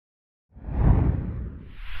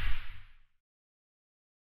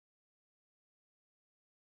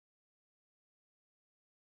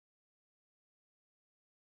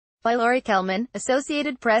By Lori Kelman,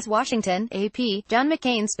 Associated Press, Washington, AP. John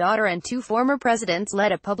McCain's daughter and two former presidents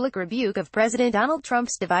led a public rebuke of President Donald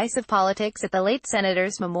Trump's divisive politics at the late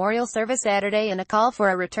senator's memorial service Saturday and a call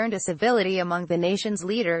for a return to civility among the nation's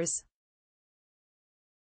leaders.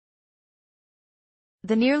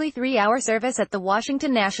 The nearly three-hour service at the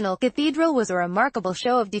Washington National Cathedral was a remarkable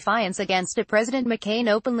show of defiance against a President McCain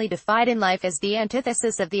openly defied in life as the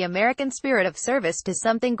antithesis of the American spirit of service to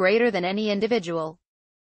something greater than any individual.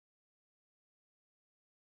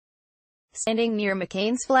 Standing near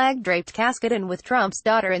McCain's flag-draped casket and with Trump's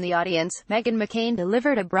daughter in the audience, Meghan McCain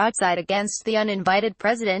delivered a broadside against the uninvited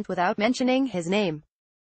president without mentioning his name.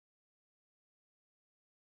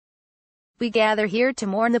 "We gather here to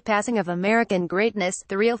mourn the passing of American greatness,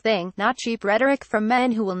 the real thing, not cheap rhetoric from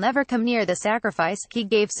men who will never come near the sacrifice he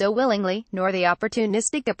gave so willingly, nor the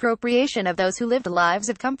opportunistic appropriation of those who lived lives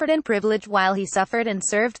of comfort and privilege while he suffered and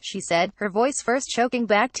served," she said, her voice first choking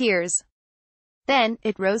back tears. Then,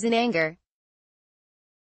 it rose in anger.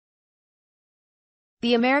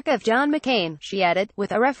 "The America of John McCain," she added,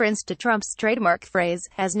 with a reference to Trump's trademark phrase,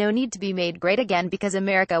 "has no need to be made great again because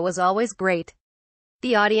America was always great."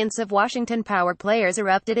 The audience of Washington power players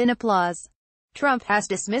erupted in applause. Trump has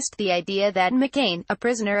dismissed the idea that McCain, a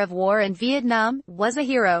prisoner of war in Vietnam, was a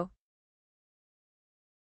hero.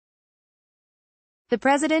 The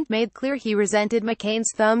president made clear he resented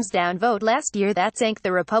McCain's thumbs-down vote last year that sank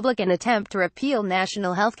the Republican attempt to repeal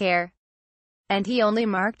national health care. And he only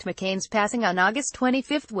marked McCain's passing on August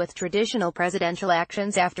 25 with traditional presidential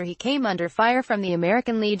actions after he came under fire from the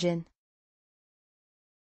American Legion.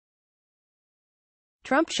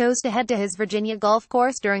 Trump chose to head to his Virginia golf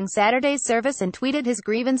course during Saturday's service and tweeted his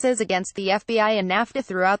grievances against the FBI and NAFTA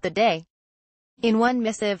throughout the day. In one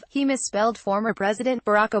missive, he misspelled former President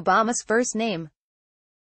Barack Obama's first name.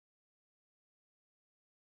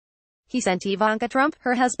 He sent Ivanka Trump,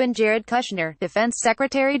 her husband Jared Kushner, Defense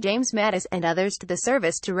Secretary James Mattis, and others to the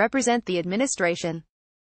service to represent the administration.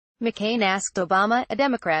 McCain asked Obama, a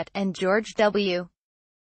Democrat, and George W.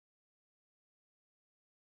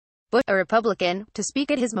 Bush, a Republican, to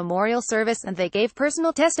speak at his memorial service, and they gave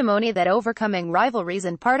personal testimony that overcoming rivalries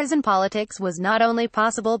and partisan politics was not only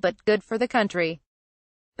possible but good for the country.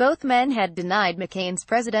 Both men had denied McCain's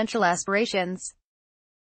presidential aspirations,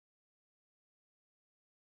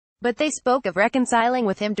 but they spoke of reconciling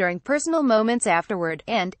with him during personal moments afterward,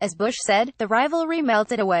 and, as Bush said, the rivalry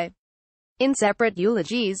melted away. In separate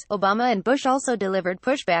eulogies, Obama and Bush also delivered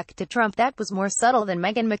pushback to Trump that was more subtle than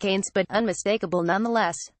Meghan McCain's but unmistakable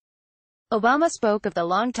nonetheless. Obama spoke of the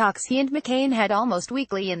long talks he and McCain had almost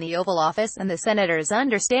weekly in the Oval Office, and the senator's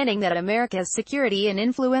understanding that America's security and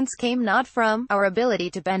influence came not from our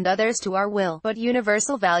ability to bend others to our will, but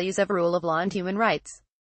universal values of rule of law and human rights.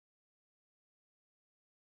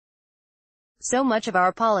 So much of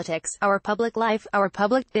our politics, our public life, our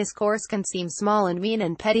public discourse can seem small and mean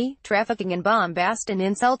and petty, trafficking in bombast and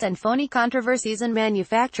insult and phony controversies and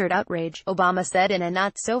manufactured outrage, Obama said in a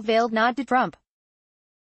not-so-veiled nod to Trump.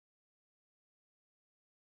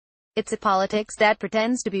 "It's a politics that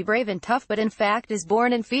pretends to be brave and tough but in fact is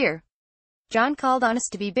born in fear. John called on us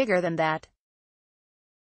to be bigger than that.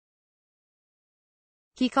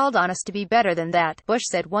 He called on us to be better than that." Bush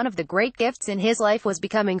said one of the great gifts in his life was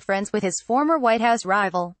becoming friends with his former White House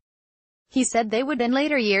rival. He said they would in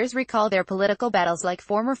later years recall their political battles like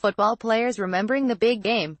former football players remembering the big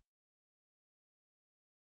game.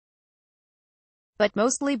 But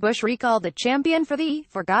mostly Bush recalled a champion for the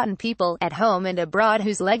forgotten people, at home and abroad,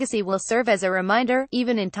 whose legacy will serve as a reminder,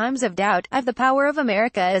 even in times of doubt, of the power of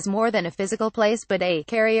America as more than a physical place but a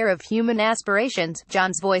carrier of human aspirations.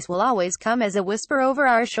 "John's voice will always come as a whisper over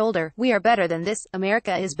our shoulder. We are better than this.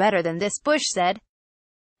 America is better than this," Bush said.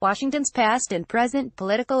 Washington's past and present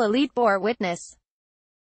political elite bore witness.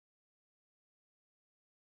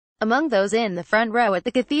 Among those in the front row at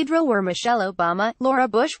the cathedral were Michelle Obama, Laura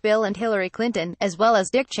Bush, Bill and Hillary Clinton, as well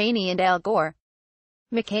as Dick Cheney and Al Gore.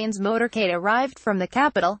 McCain's motorcade arrived from the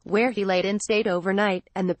Capitol, where he laid in state overnight,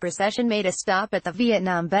 and the procession made a stop at the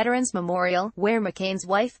Vietnam Veterans Memorial, where McCain's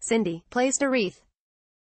wife, Cindy, placed a wreath.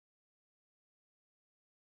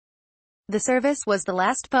 The service was the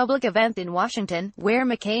last public event in Washington, where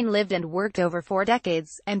McCain lived and worked over 4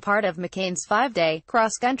 decades, and part of McCain's 5-day,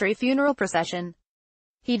 cross-country funeral procession.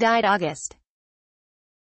 He died August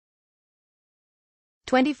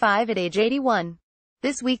 25 at age 81.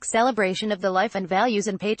 This week's celebration of the life and values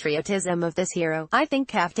and patriotism of this hero, I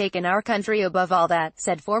think, have taken our country above all that,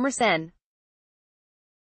 said former Sen.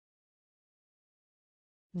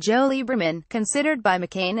 Joe Lieberman, considered by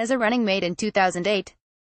McCain as a running mate in 2008.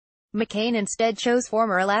 McCain instead chose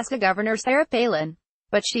former Alaska Governor Sarah Palin.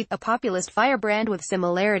 But she, a populist firebrand with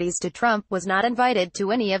similarities to Trump, was not invited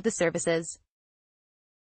to any of the services.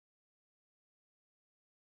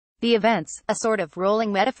 The events, a sort of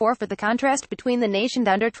rolling metaphor for the contrast between the nation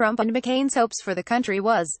under Trump and McCain's hopes for the country,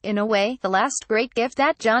 was, in a way, the last great gift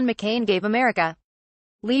that John McCain gave America.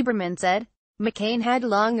 Lieberman said. McCain had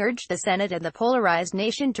long urged the Senate and the polarized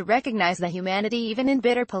nation to recognize the humanity even in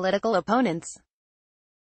bitter political opponents.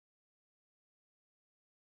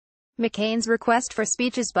 McCain's request for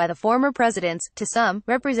speeches by the former presidents, to some,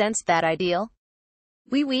 represents that ideal.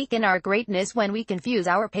 We weaken our greatness when we confuse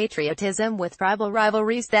our patriotism with tribal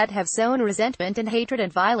rivalries that have sown resentment and hatred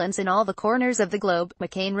and violence in all the corners of the globe,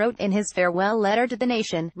 McCain wrote in his farewell letter to the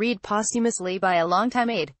nation, read posthumously by a longtime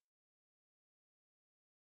aide.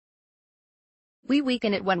 We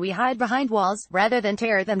weaken it when we hide behind walls, rather than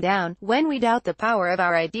tear them down, when we doubt the power of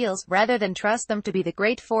our ideals, rather than trust them to be the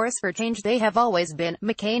great force for change they have always been.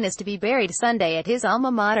 McCain is to be buried Sunday at his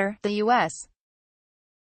alma mater, the U.S.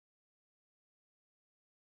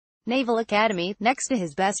 Naval Academy, next to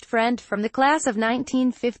his best friend from the class of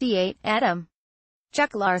 1958, Adam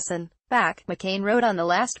Chuck Larson. Back, McCain wrote on the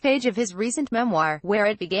last page of his recent memoir, Where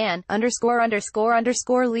It Began,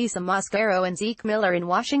 Lisa Mascaro and Zeke Miller in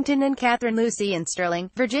Washington and Catherine Lucy in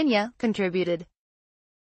Sterling, Virginia, contributed.